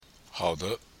好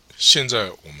的，现在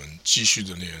我们继续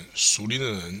的念《属灵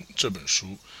的人》这本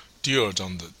书第2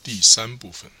章的第3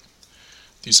部分。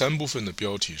第3部分的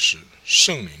标题是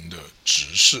圣灵的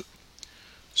执事。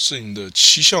圣灵的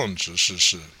7项执事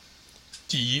是：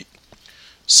第一，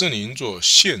圣灵做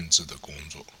限制的工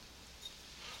作。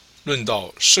论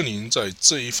到圣灵在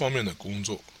这一方面的工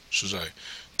作，是在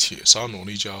帖撒罗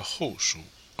尼迦后书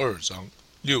2章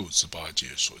6至8节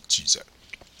所记载。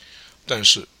但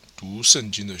是读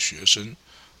圣经的学生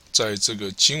在这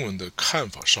个经文的看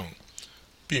法上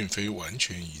并非完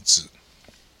全一致。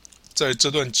在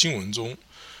这段经文中，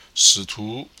使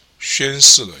徒宣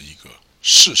示了一个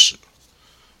事实：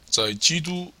在基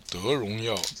督得荣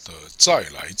耀的再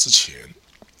来之前，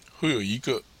会有一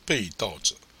个被盗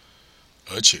者，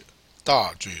而且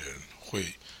大罪人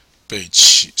会被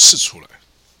启示出来。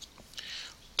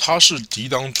他是抵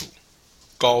挡主，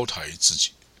高抬自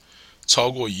己，超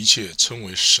过一切称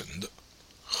为神的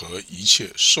和一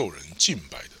切受人敬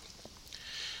拜的。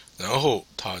然后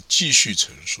他继续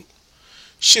陈述：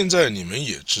现在你们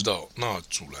也知道那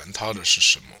阻拦他的是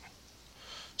什么，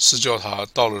是叫他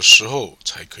到了时候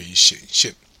才可以显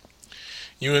现，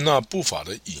因为那不法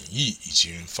的隐意已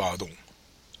经发动，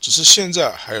只是现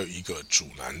在还有一个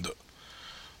阻拦的。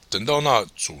等到那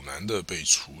阻拦的被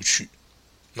除去，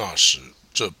那时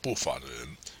这不法的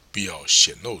人必要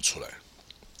显露出来。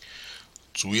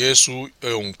主耶稣要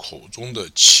用口中的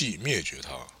气灭绝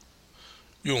他，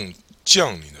用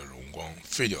降临的荣光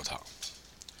废掉他。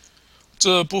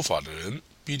这不法的人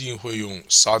必定会用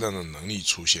撒旦的能力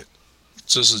出现，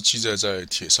这是记载在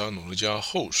帖撒罗尼迦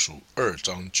后书2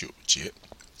章9节。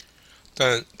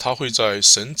但他会在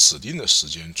神指定的时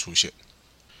间出现，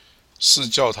是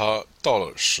叫他到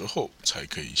了时候才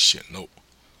可以显露，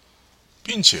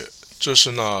并且这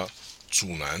是那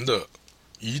阻拦的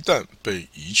一旦被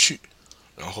移去，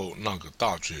然后那个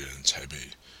大罪人才被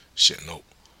显露，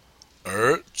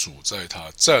而主在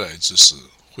他再来之时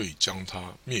会将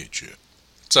他灭绝。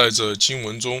在这经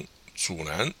文中，阻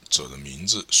拦者的名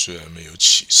字虽然没有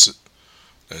启示，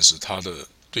但是他的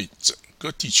对整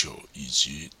个地球以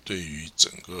及对于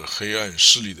整个黑暗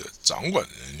势力的掌管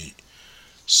能力，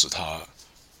使他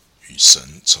与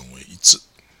神成为一致。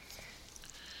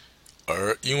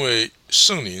而因为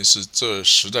圣灵是这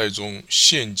时代中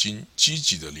现今积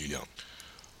极的力量，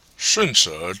顺此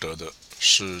而得的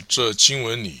是这经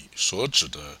文里所指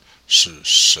的是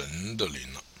神的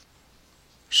灵了。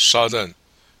撒旦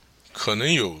可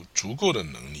能有足够的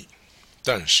能力，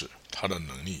但是他的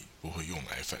能力不会用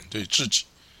来反对自己，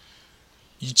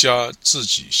一家自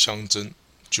己相争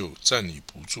就站立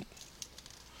不住。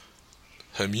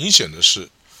很明显的是，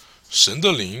神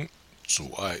的灵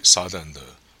阻碍撒旦的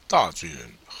大罪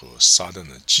人和撒旦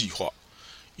的计划，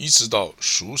一直到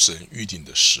属神预定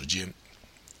的时间。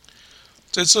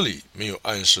在这里没有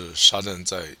暗示撒旦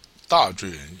在大罪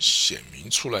人显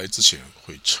明出来之前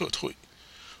会撤退，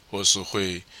或是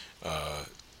会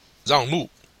让路，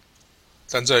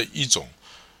但在一种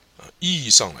意义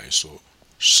上来说，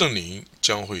圣灵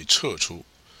将会撤出。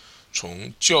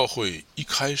从教会一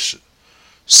开始，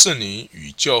圣灵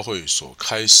与教会所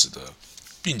开始的，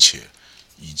并且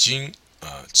已经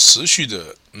持续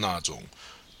的那种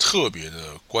特别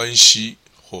的关系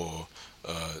或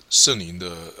圣灵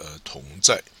的同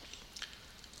在，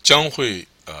将会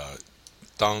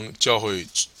当教会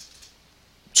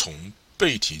从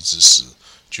被提之时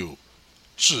就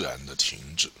自然的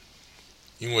停止。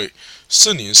因为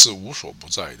圣灵是无所不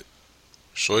在的，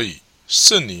所以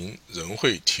圣灵仍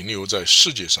会停留在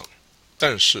世界上，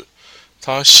但是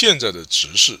他现在的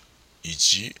执事以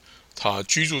及他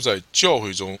居住在教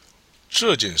会中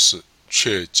这件事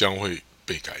却将会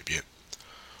被改变。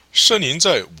圣灵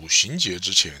在五旬节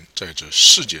之前在这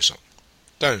世界上，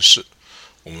但是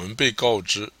我们被告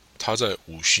知他在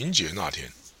五旬节那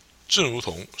天正如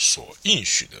同所应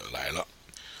许的来了。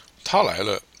他来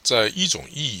了，在一种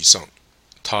意义上，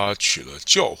他取了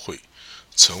教会，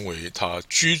成为他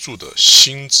居住的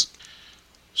心子，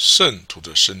圣徒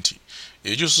的身体。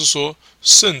也就是说，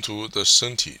圣徒的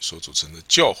身体所组成的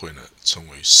教会呢，成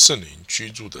为圣灵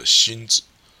居住的心子，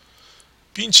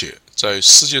并且在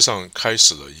世界上开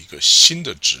始了一个新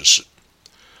的执事。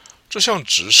这项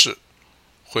执事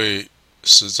会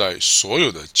是在所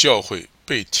有的教会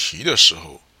被提的时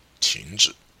候停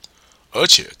止，而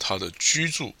且他的居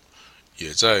住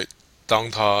也在当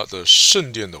他的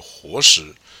圣殿的活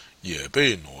石也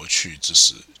被挪去之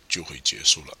时就会结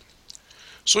束了。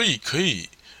所以可以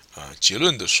结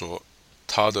论的说，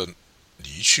他的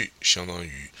离去相当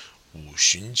于五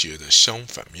旬节的相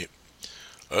反面，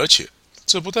而且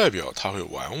这不代表他会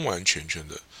完完全全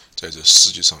的在这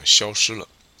世界上消失了。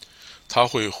他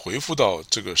会回复到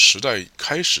这个时代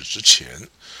开始之前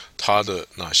他的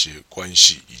那些关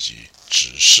系以及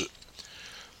指示。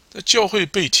在教会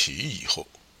被提以后，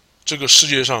这个世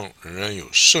界上仍然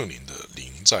有圣灵的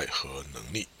临在和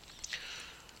能力，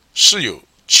是有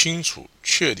清楚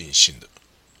确定性的，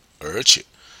而且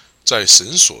在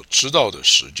神所知道的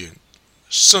时间，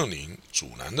圣灵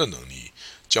阻拦的能力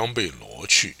将被挪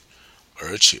去，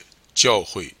而且教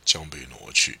会将被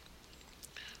挪去，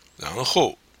然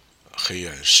后黑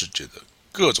暗世界的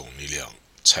各种力量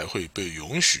才会被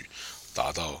允许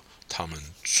达到他们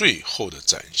最后的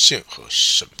展现和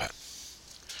审判。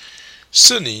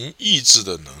圣灵意志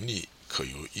的能力可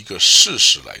由一个事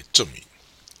实来证明，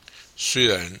虽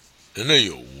然人类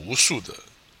有无数的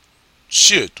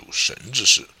亵渎神之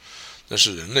事，但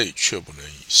是人类却不能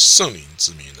以圣灵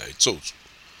之名来咒诅。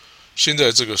现在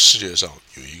这个世界上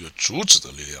有一个阻止的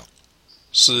力量，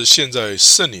是现在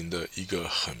圣灵的一个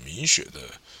很明显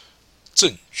的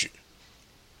证据。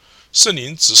圣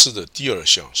灵指示的第二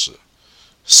项是，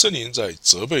圣灵在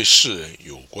责备世人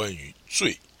有关于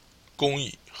罪、公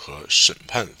义和审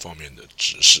判方面的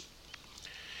指示。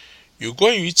有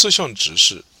关于这项指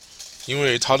示，因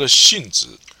为它的性质，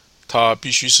它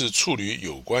必须是处理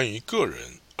有关于个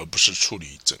人，而不是处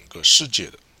理整个世界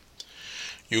的。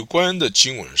有关的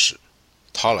经文是，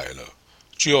他来了，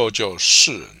就要叫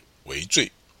世人为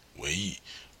罪、为义、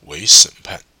为审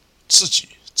判，自己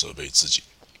责备自己。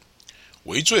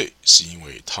为罪是因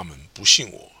为他们不信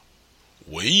我，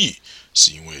为义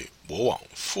是因为我往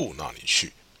父那里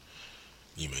去，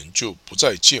你们就不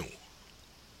再见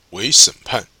我。为审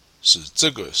判是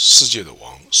这个世界的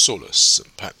王受了审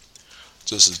判。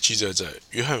这是记载在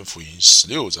约翰福音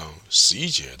16章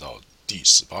11节到第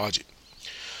18节。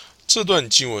这段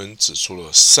经文指出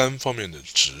了3方面的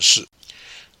指示。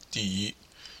第一，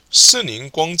圣灵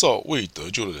光照未得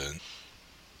救的人，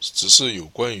只是有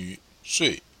关于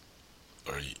罪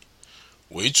而已。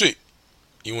为罪，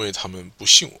因为他们不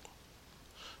信我。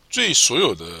罪所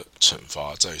有的惩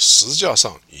罚在十字架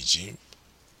上已经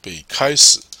被开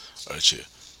始，而且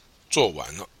做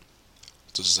完了。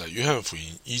这是在约翰福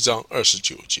音1章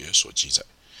29节所记载。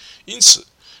因此，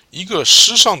一个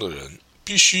失丧的人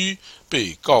必须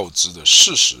被告知的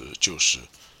事实就是，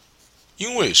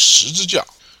因为十字架，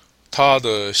他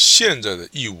的现在的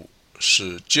义务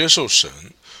是接受神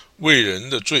为人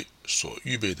的罪所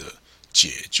预备的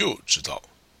解救之道。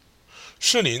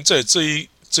圣灵在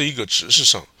这一个指示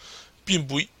上，并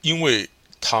不因为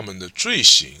他们的罪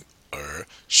行而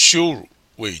羞辱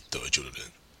未得救的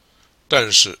人，但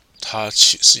是它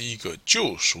岂是一个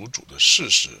救赎主的事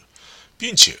实，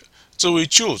并且这位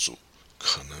救主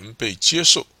可能被接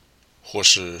受，或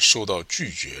是受到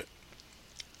拒绝。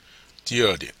第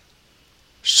二点，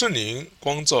圣灵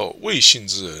光照未信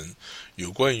之人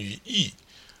有关于义，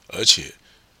而且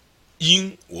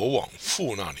因我往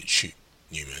父那里去，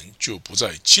你们就不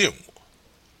再见我。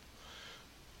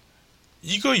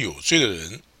一个有罪的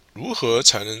人如何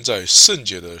才能在圣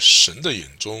洁的神的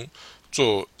眼中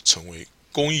成为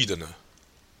公义的呢？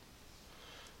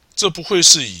这不会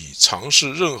是以尝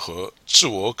试任何自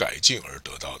我改进而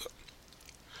得到的。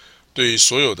对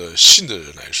所有的信的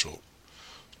人来说，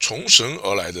从神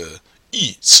而来的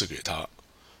义赐给他，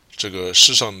这个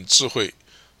世上的智慧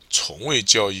从未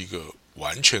教一个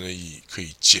完全的义可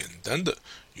以简单的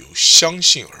由相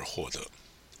信而获得，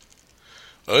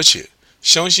而且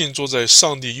相信坐在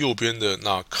上帝右边的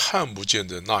那看不见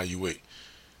的那一位。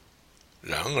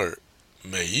然而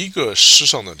每一个世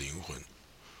上的灵魂，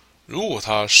如果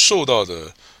他受到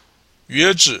的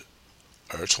约制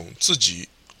而从自己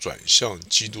转向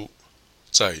基督，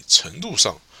在程度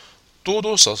上多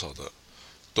多少少的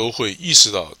都会意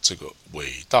识到这个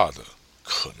伟大的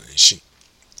可能性。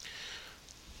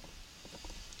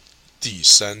第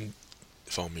3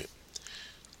方面，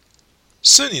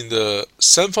圣灵的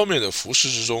3方面的服事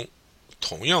之中，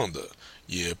同样的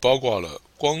也包括了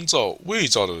光照未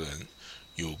照的人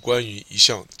有关于一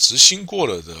项执行过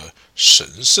了的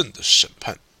神圣的审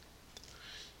判。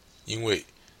因为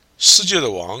世界的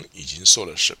王已经受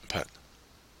了审判，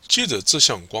借着这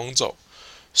项光照，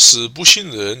使不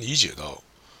信的人理解到，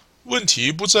问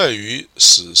题不在于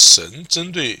使神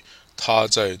针对他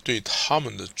在对他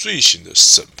们的罪行的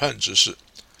审判之事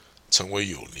成为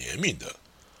有怜悯的，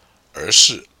而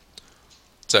是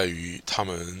在于他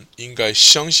们应该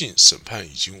相信审判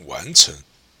已经完成，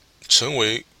成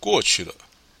为过去了，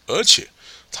而且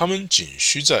他们仅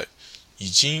需在已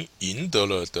经赢得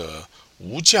了的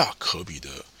无价可比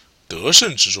的得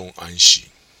胜之中安息。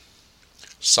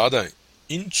撒旦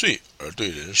因罪而对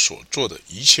人所做的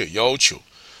一切要求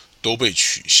都被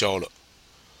取消了，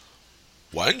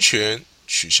完全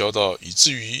取消到以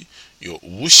至于有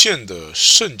无限的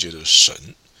圣洁的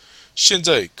神，现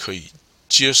在可以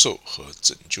接受和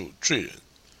拯救罪人。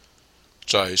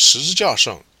在十字架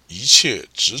上，一切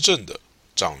执政的、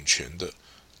掌权的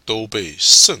都被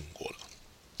胜过了。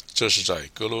这是在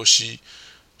哥罗西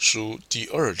书第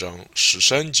2章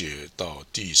13节到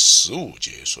第15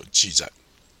节所记载。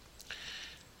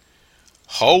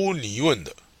毫无疑问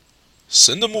的，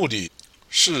神的目的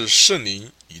是圣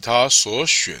灵以他所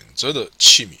选择的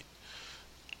器皿，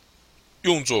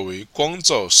用作为光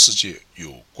照世界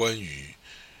有关于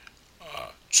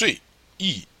罪、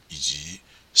义以及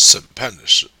审判的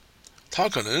事。他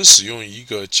可能使用一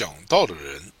个讲道的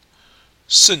人、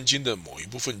圣经的某一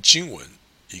部分经文、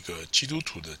一个基督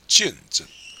徒的见证，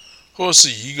或是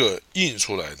一个印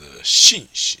出来的信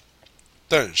息。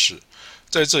但是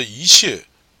在这一切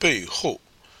背后，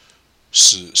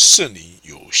是圣灵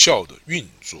有效的运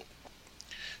作。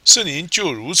圣灵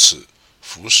就如此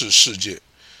服侍世界，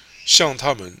向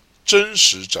他们真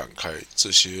实展开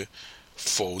这些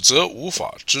否则无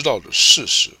法知道的事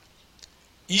实，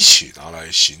一起拿来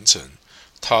形成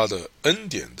他的恩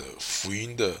典的福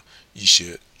音的一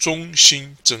些中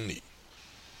心真理。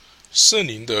圣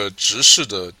灵的执事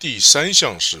的第3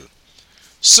项是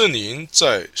圣灵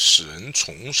在使人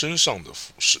重生上的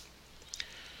服事。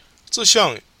这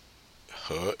项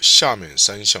和下面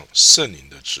3项圣灵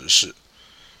的执事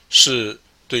是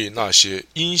对那些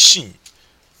因信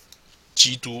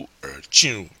基督而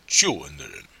进入救恩的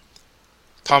人，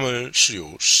他们是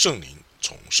由圣灵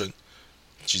重生，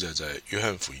记载在约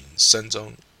翰福音3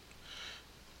章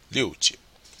6节，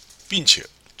并且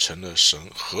成了神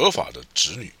合法的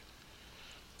子女。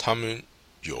他们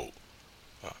有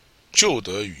就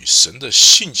得与神的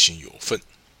性情有份，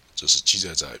这是记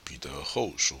载在彼得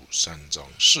后书3章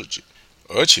4节。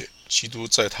而且基督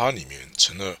在他里面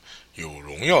成了有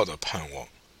荣耀的盼望，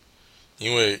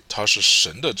因为他是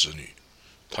神的子女，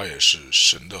他也是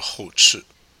神的后嗣，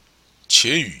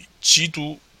且与基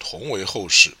督同为后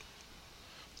世。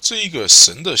这一个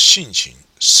神的性情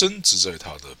深植在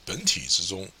他的本体之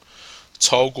中，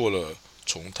超过了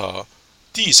从他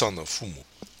地上的父母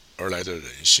而来的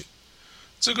人性。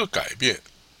这个改变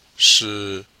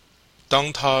是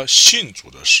当他信主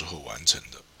的时候完成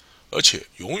的，而且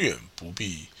永远不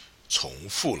必重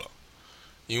复了，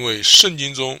因为圣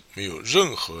经中没有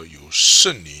任何由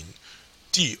圣灵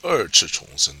第2次重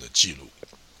生的记录。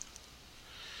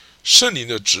圣灵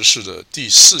的执事的第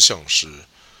4项是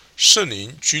圣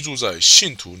灵居住在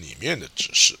信徒里面的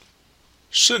执事。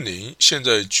圣灵现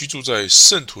在居住在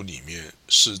圣徒里面，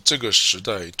是这个时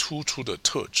代突出的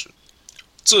特质。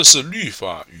这是律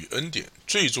法与恩典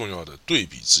最重要的对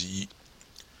比之一。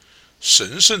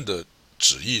神圣的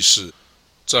旨意是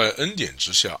在恩典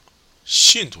之下，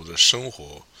信徒的生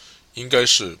活应该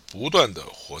是不断地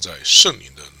活在圣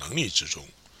灵的能力之中。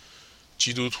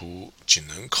基督徒仅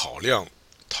能考量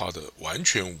他的完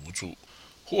全无助，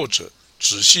或者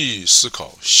仔细思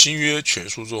考新约全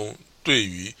书中对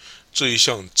于这一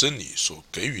项真理所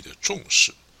给予的重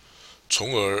视，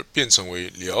从而变成为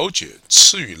了解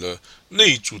赐予了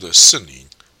内住的圣灵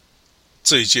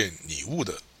这一件礼物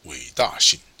的伟大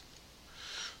性。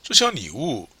这项礼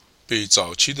物被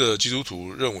早期的基督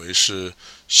徒认为是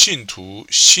信徒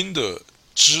新的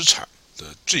资产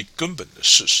的最根本的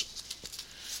事实。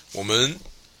我们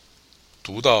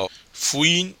读到福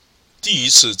音第一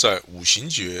次在五旬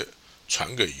节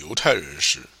传给犹太人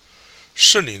时，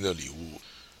圣灵的礼物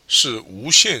是无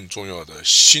限重要的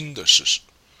新的事实。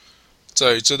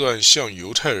在这段向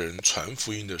犹太人传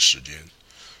福音的时间，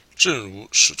正如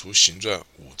使徒行传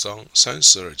5章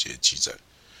32节记载，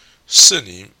圣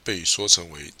灵被说成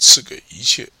为赐给一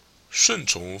切顺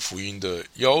从福音的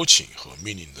邀请和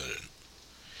命令的人。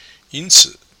因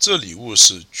此这礼物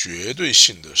是绝对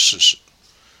性的事实，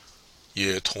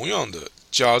也同样的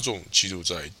加重基督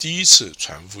在第一次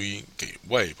传福音给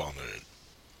外邦的人。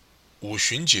五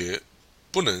旬节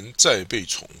不能再被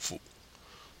重复，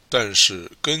但是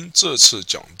跟这次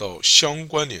讲道相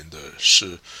关联的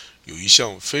是有一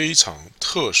项非常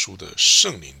特殊的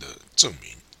圣灵的证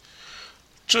明。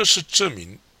这次证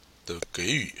明的给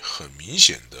予很明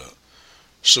显的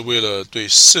是为了对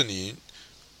圣灵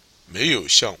没有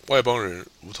像外邦人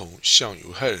如同像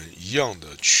犹太人一样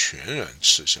的全然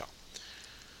赐下。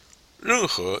任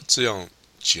何这样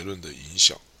结论的影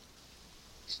响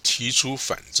提出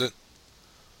反证。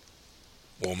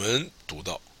我们读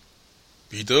到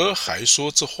彼得还说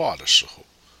这话的时候，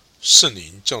圣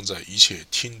灵降在一切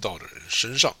听到的人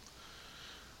身上。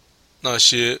那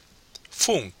些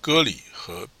奉割礼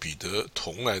和彼得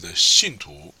同来的信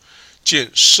徒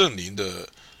见圣灵的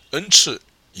恩赐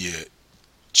也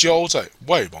交在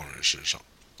外邦人身上，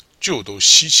就都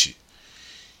稀奇，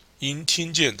因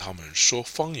听见他们说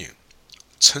方言，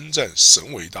称赞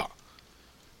神为大。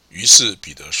于是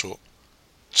彼得说：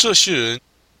这些人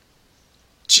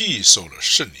既受了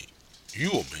圣灵，与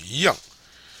我们一样，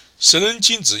神能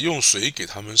禁止用水给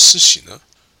他们施洗呢？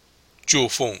就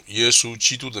奉耶稣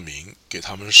基督的名给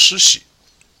他们施洗。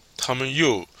他们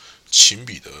又请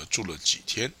彼得住了几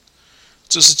天。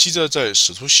这是记载在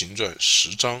使徒行传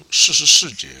10章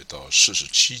44节到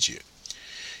47节。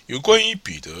有关于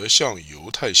彼得向犹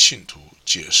太信徒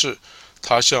解释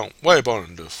他向外邦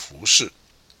人的服事，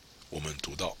我们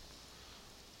读到：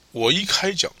我一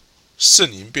开讲，圣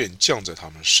灵便降在他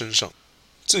们身上，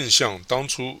正像当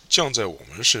初降在我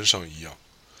们身上一样。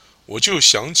我就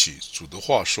想起主的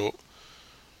话说：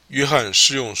约翰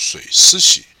是用水施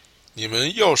洗，你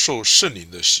们要受圣灵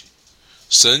的洗。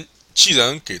神既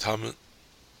然给他们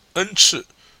恩赐，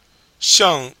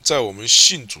像在我们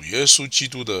信主耶稣基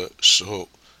督的时候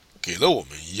给了我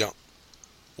们一样，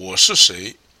我是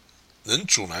谁能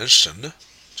阻拦神呢？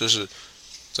这是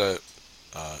在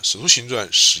使徒行传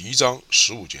11章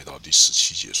15节到第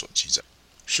17节所记载。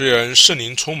虽然圣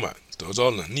灵充满得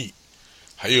着能力，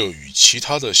还有与其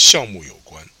他的项目有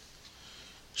关，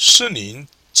圣灵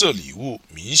这礼物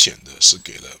明显的是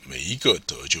给了每一个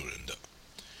得救人的，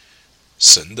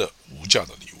神的无价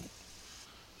的礼物。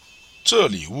这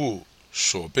礼物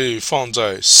所被放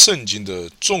在圣经的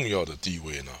重要的地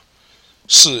位呢，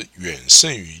是远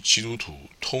胜于基督徒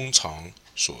通常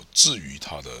所置于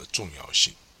它的重要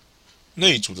性。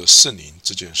内住的圣灵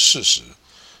这件事实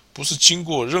不是经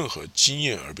过任何经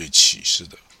验而被启示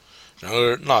的，然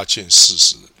而那件事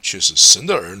实却是神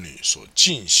的儿女所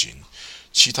进行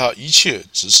其他一切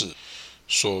执事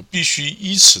所必须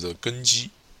依持的根基。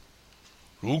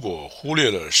如果忽略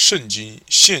了圣经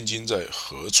现今在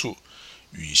何处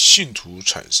与信徒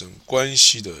产生关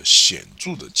系的显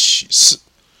著的启示，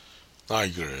那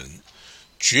一个人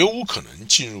绝无可能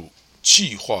进入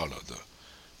计划了的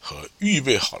和预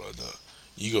备好了的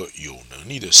一个有能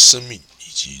力的生命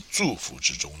以及祝福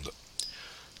之中的。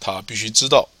他必须知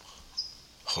道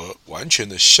和完全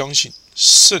的相信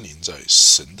圣灵在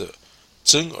神的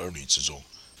真儿女之中，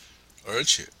而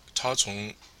且他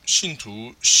从信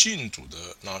徒信主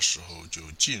的那时候就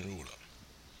进入了。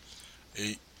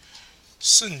A.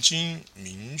 圣经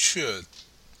明确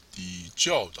地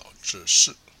教导这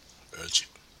事，而且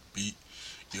B.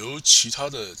 由其他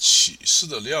的启示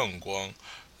的亮光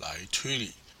来推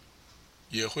理，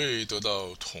也会得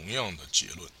到同样的结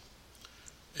论。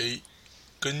A.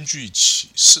 根据启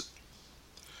示，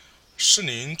圣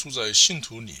灵住在信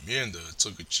徒里面的这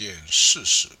个件事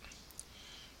实，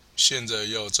现在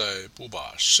要在不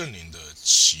把圣灵的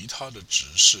其他的执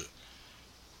事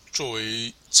作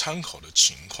为参考的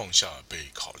情况下被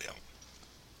考量。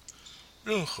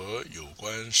任何有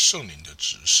关圣灵的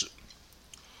执事，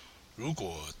如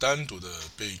果单独的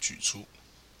被举出，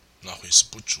那会是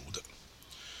不足的。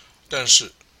但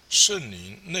是圣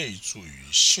灵内住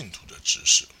于信徒的执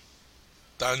事，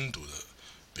单独的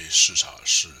被视察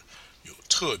是有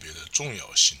特别的重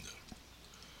要性的。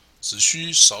只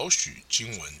需少许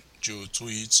经文就足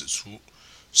以指出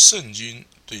圣经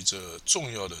对这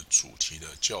重要的主题的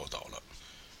教导了。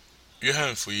约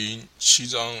翰福音7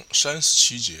章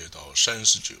37节到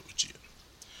39节，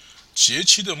节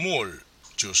期的末日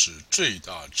就是最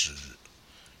大之日。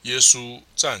耶稣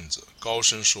站着高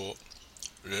声说：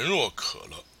人若渴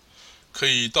了，可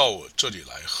以到我这里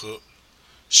来喝。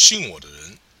信我的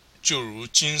人，就如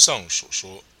经上所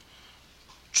说，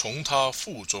从他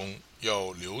腹中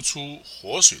要流出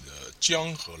活水的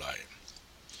江河来。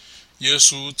耶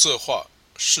稣这话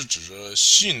是指着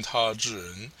信他之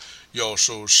人要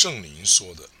受圣灵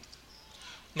说的。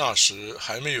那时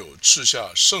还没有赐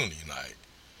下圣灵来，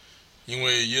因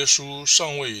为耶稣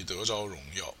尚未得着荣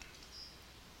耀。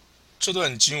这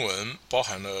段经文包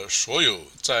含了所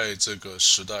有在这个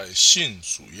时代信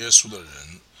主耶稣的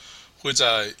人会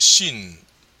在信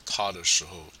他的时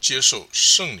候接受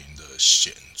圣灵的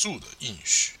显著的应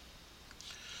许。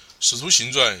使徒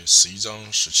行传11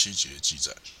章17节记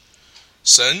载，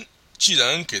神既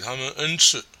然给他们恩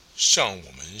赐，像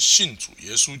我们信主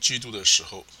耶稣基督的时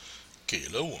候给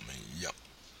了我们一样，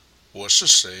我是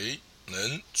谁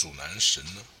能阻拦神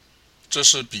呢？这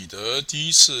是彼得第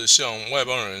一次向外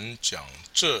邦人讲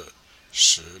这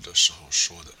事的时候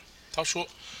说的。他说，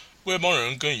外邦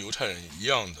人跟犹太人一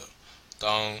样的，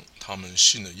当他们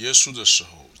信了耶稣的时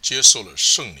候接受了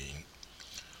圣灵。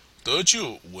得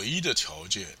救唯一的条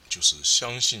件就是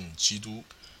相信基督，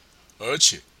而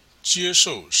且接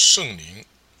受圣灵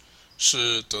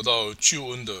是得到救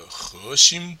恩的核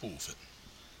心部分。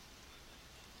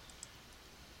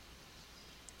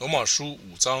罗马书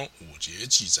5章5节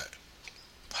记载，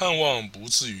盼望不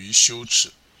至于羞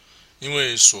耻，因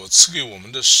为所赐给我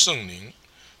们的圣灵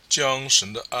将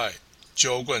神的爱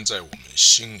浇灌在我们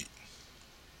心里。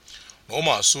罗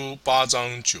马书8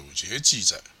章9节记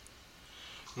载，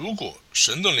如果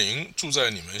神的灵住在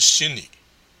你们心里，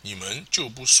你们就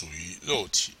不属于肉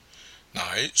体，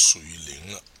乃属于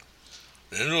灵了。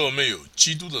人若没有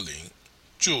基督的灵，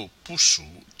就不属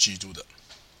基督的。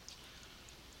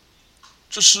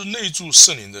这是内住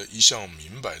圣灵的一项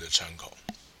明白的参考。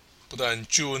不但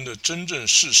救恩的真正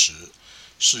事实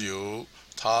是由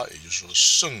他，也就是说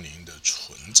圣灵的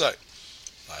存在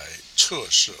来测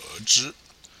试而知，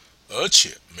而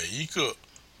且每一个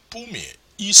不免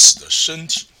一死的身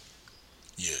体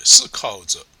也是靠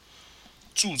着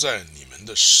住在你们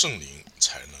的圣灵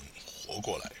才能活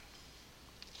过来。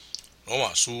罗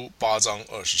马书8章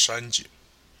23节。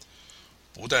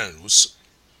不但如此，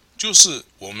就是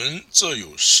我们这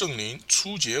有圣灵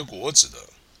初结果子的，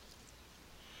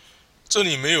这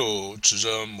里没有指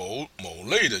着某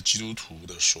类的基督徒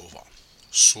的说法，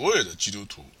所有的基督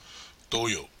徒都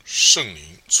有圣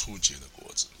灵初结的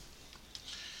果子。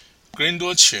哥林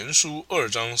多前书2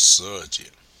章12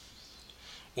节，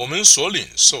我们所领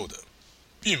受的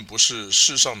并不是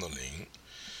世上的灵，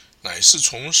乃是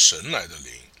从神来的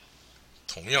灵。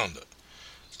同样的，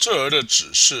这儿的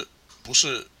指示不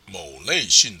是某类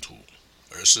信徒，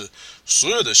而是所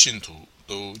有的信徒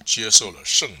都接受了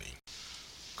圣灵。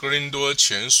哥林多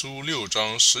前书6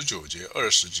章19节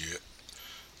20节，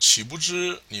岂不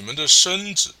知你们的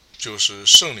身子就是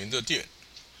圣灵的殿，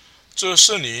这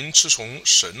圣灵是从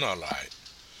神而来，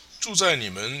住在你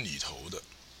们里头的，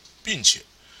并且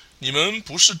你们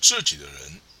不是自己的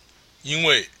人，因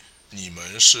为你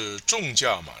们是重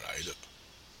价买来的，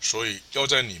所以要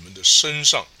在你们的身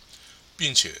上，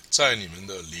并且在你们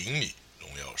的灵里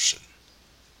荣耀神。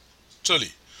这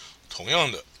里同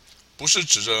样的不是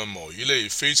指着某一类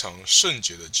非常圣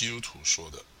洁的基督徒说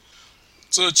的，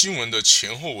这经文的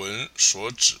前后文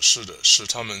所指示的是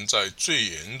他们在最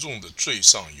严重的罪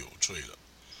上有罪了，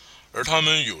而他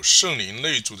们有圣灵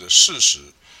内住的事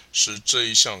实是这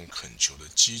一项恳求的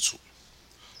基础。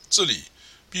这里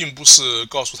并不是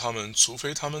告诉他们除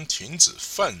非他们停止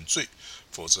犯罪，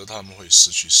否则他们会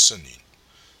失去圣灵。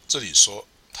这里说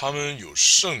他们有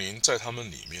圣灵在他们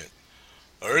里面，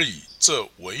而以这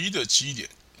唯一的基点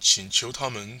请求他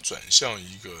们转向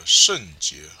一个圣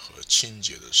洁和清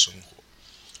洁的生活。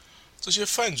这些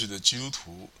犯罪的基督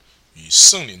徒与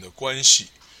圣灵的关系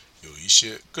有一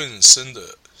些更深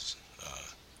的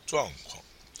状况，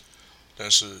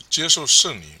但是接受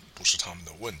圣灵不是他们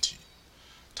的问题，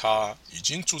他已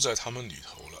经住在他们里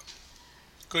头了。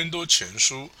哥林多前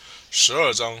书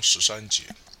12章13节，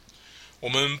我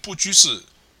们不拘是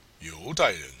犹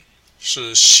太人，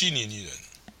是希利尼人，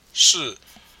是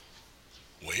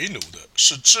为奴的，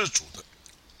是自主的，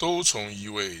都从一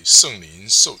位圣灵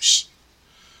受洗。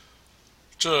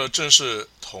这正是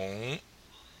同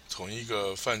一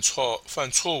个犯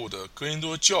错误的哥林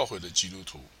多教会的基督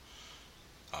徒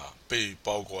被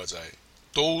包括在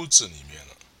都字里面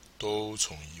了，都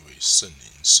从一位圣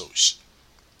灵受洗。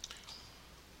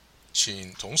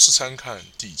请同时参看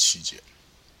第7节。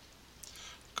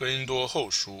哥林多后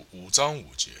书5章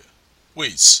5节，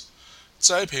为此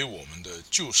栽培我们的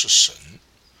就是神，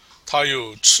他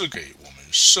又赐给我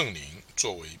们圣灵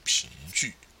作为凭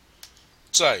据。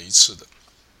再一次的，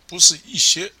不是一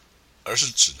些，而是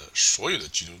指的所有的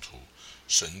基督徒，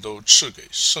神都赐给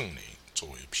圣灵作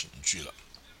为凭据了。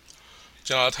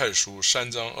加拉太书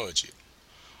3章2节，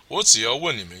我只要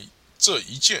问你们这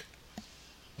一件，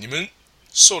你们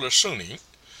受了圣灵，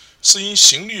是因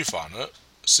行律法呢，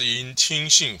是因听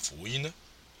信福音呢？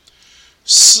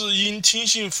是因听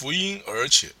信福音，而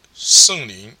且圣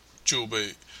灵就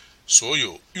被所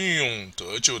有运用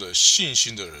得救的信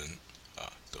心的人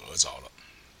得着了。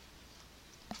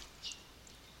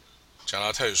加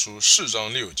拉太书4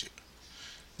章6节，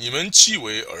你们既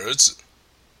为儿子，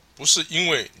不是因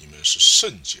为你们是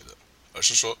圣洁的，而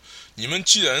是说你们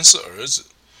既然是儿子，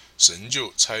神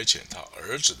就差遣他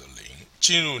儿子的灵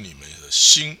进入你们的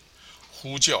心，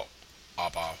呼叫阿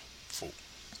爸父。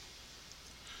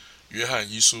约翰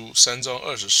一书3章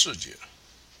24节，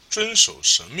遵守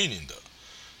神命令的，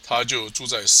他就住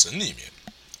在神里面，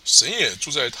神也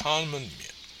住在他们里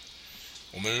面。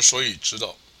我们所以知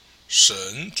道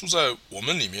神住在我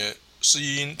们里面，是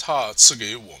因他赐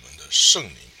给我们的圣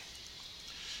灵。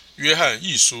约翰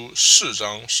一书4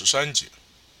章13节，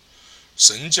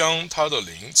神将他的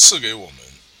灵赐给我们，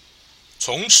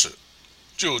从此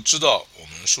就知道我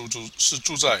们是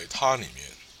住在他里面，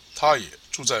他也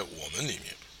住在我们里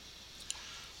面。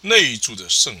内住的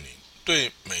圣灵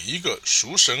对每一个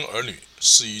属神儿女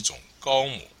是一种高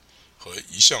抹和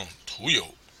一项涂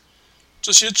油。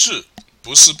这些字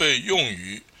不是被用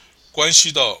于关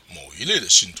系到某一类的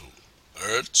信徒，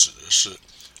而指的是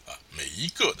每一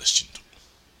个的信徒。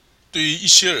对于一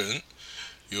些人，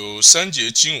有3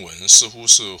节经文似乎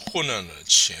是混乱了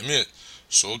前面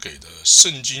所给的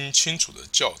圣经清楚的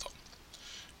教导，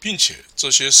并且这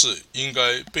些是应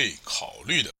该被考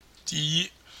虑的。第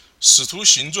一，使徒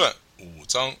行传5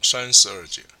章32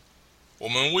节，我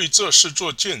们为这事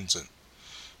做见证，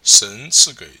神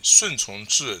赐给顺从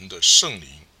之人的圣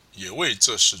灵也为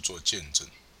这事做见证。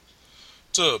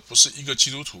这不是一个基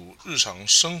督徒日常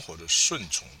生活的顺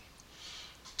从，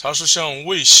它是向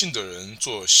未信的人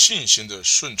做信心的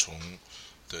顺从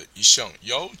的一项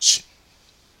邀请。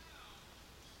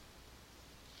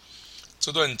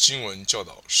这段经文教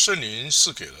导，圣灵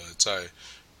是给了在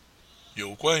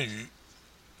有关于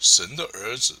神的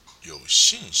儿子有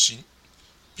信心，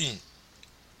并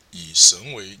以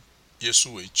神为耶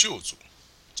稣为救主，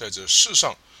在这世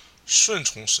上顺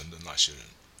从神的那些人。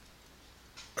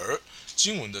而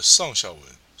经文的上下文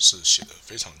是写得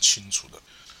非常清楚的。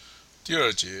第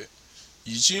2节，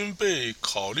已经被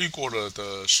考虑过了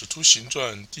的使徒行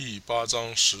传第8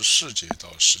章14节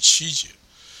到17节，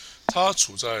它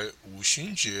处在五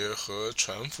旬节和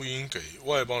传福音给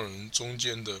外邦人中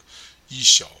间的一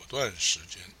小段时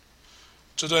间。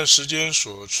这段时间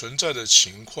所存在的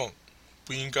情况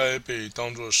不应该被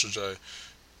当作是在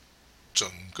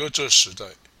整个这时代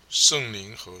圣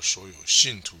灵和所有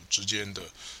信徒之间的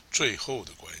最后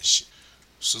的关系。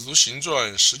使徒行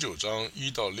传19章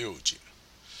1到6节，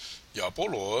亚波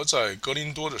罗在哥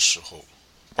林多的时候，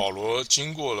保罗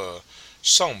经过了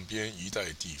上边一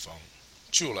带地方，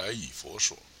就来以弗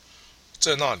所，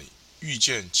在那里遇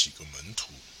见几个门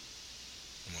徒。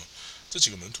这几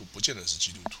个门徒不见得是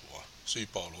基督徒啊，所以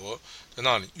保罗在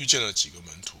那里遇见了几个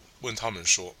门徒，问他们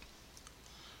说：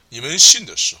你们信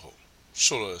的时候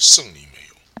受了圣灵没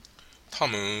有？他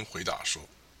们回答说：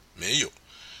没有，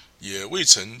也未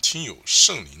曾听有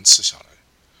圣灵赐下来。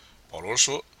保罗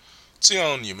说：这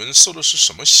样你们受的是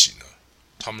什么洗呢？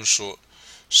他们说：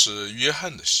是约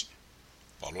翰的洗。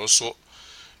保罗说：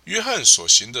约翰所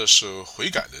行的是悔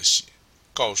改的洗，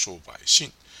告诉百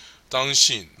姓当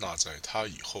信那在他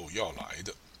以后要来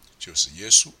的，就是耶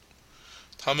稣。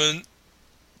他们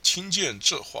听见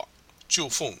这话，就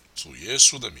奉主耶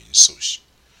稣的名受洗。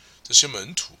这些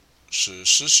门徒是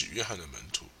施洗约翰的门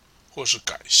徒，或是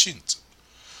改信者。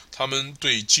他们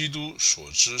对基督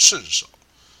所知甚少，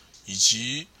以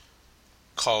及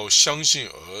靠相信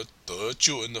而得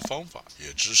救恩的方法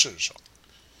也知甚少，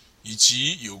以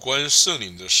及有关圣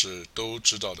灵的事都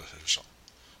知道的很少。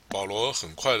保罗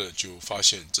很快的就发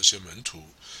现这些门徒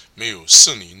没有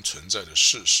圣灵存在的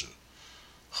事实，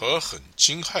和很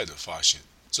惊骇的发现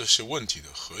这些问题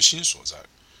的核心所在：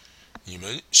你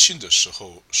们信的时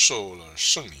候受了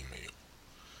圣灵没有？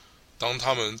当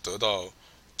他们得到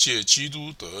借基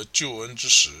督得救恩之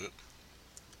时，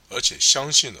而且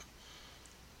相信了，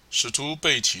使徒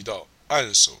被提到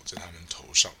按手在他们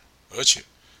头上，而且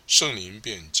圣灵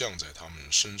便降在他们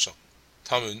身上，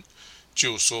他们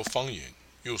就说方言，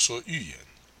又说预言，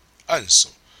按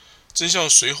手，真像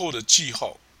随后的记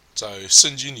号在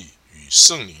圣经里与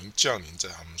圣灵降临在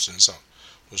他们身上，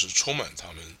或是充满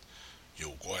他们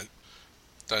有关，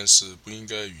但是不应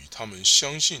该与他们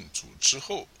相信主之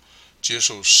后接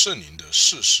受圣灵的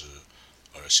事实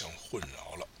而相混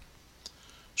淆了。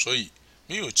所以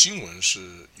没有经文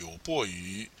是有悖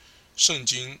于圣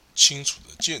经清楚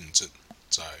的见证，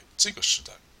在这个时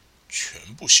代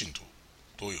全部信徒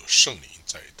都有圣灵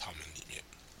在他们里面。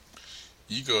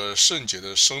一个圣洁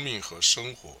的生命和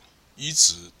生活一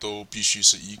直都必须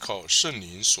是依靠圣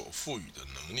灵所赋予的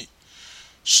能力，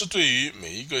是对于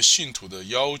每一个信徒的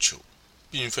要求，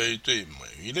并非对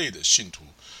每一类的信徒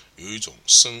有一种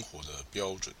生活的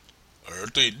标准，而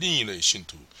对另一类信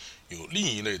徒有另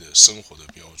一类的生活的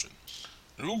标准。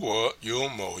如果有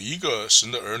某一个神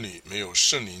的儿女没有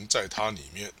圣灵在他里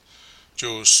面，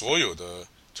就所有的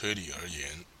推理而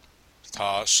言，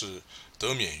他是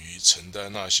得免于承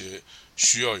担那些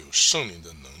需要有圣灵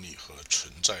的能力和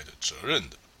存在的责任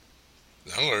的。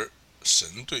然而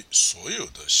神对所有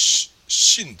的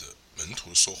信的门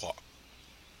徒说话，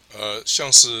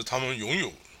像是他们拥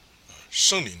有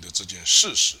圣灵的这件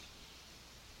事实，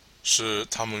是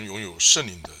他们拥有圣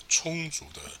灵的充足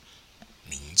的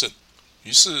明证。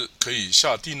于是可以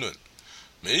下定论，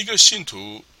每一个信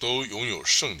徒都拥有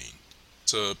圣灵，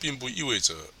这并不意味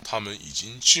着他们已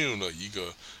经进入了一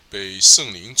个被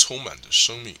圣灵充满的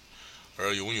生命，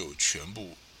而拥有全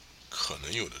部可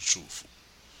能有的祝福。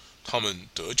他们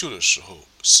得救的时候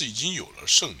是已经有了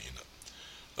圣灵了，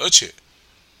而且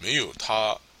没有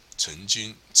他曾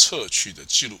经撤去的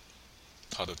记录。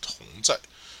他的同在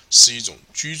是一种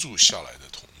居住下来的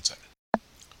同在。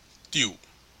第五，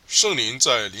圣灵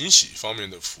在灵洗方面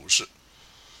的服事。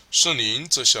圣灵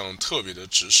这项特别的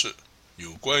职事，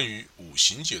有关于五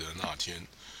旬节的那天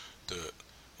的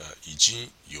已经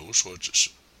有所指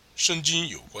示。圣经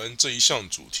有关这一项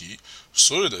主题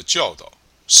所有的教导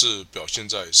是表现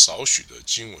在少许的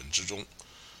经文之中，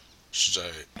是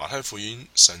在马太福音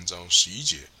3章11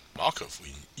节、马可福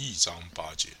音1章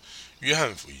8节、约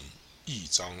翰福音1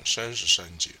章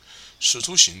33节、使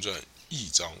徒行传1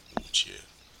章5节、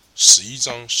11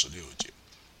章16节、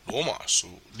罗马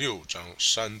书6章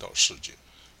3到4节、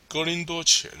哥林多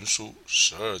前书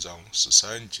12章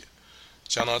13节、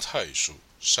加拉太书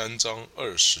3章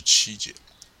27节、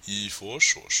以弗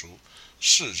所书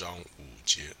4章5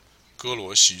节、哥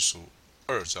罗西书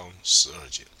2章12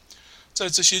节。在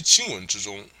这些经文之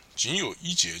中，仅有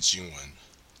一节经文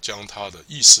将它的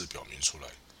意思表明出来。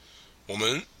我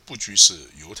们不拘是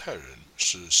犹太人，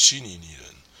是希尼尼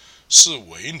人，是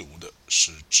为奴的，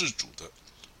是自主的，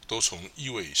都从一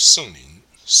位圣灵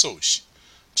受洗，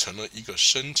成了一个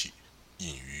身体，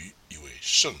隐于一位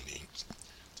圣灵。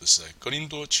这是在哥林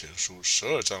多前书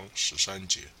12章13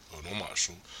节和罗马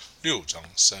书6章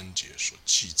3节所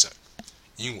记载。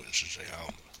英文是这样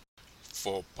的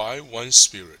 ：For by one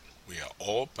Spirit we are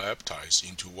all baptized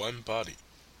into one body,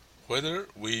 whether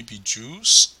we be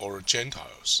Jews or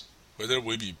Gentiles, whether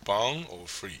we be bond or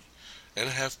free, and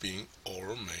have been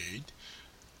all made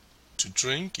to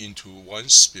drink into one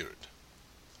Spirit.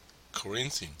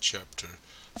 1 Corinthians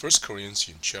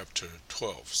chapter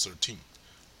 12:13,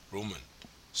 Romans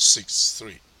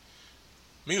 6:3。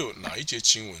没有哪一节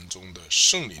经文中的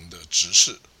圣灵的职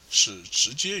事是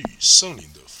直接与圣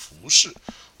灵的服事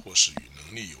或是与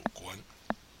能力有关，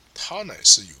它乃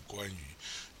是有关于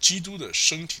基督的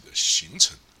身体的形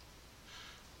成。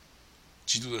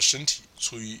基督的身体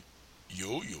出于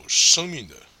有生命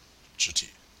的肢体，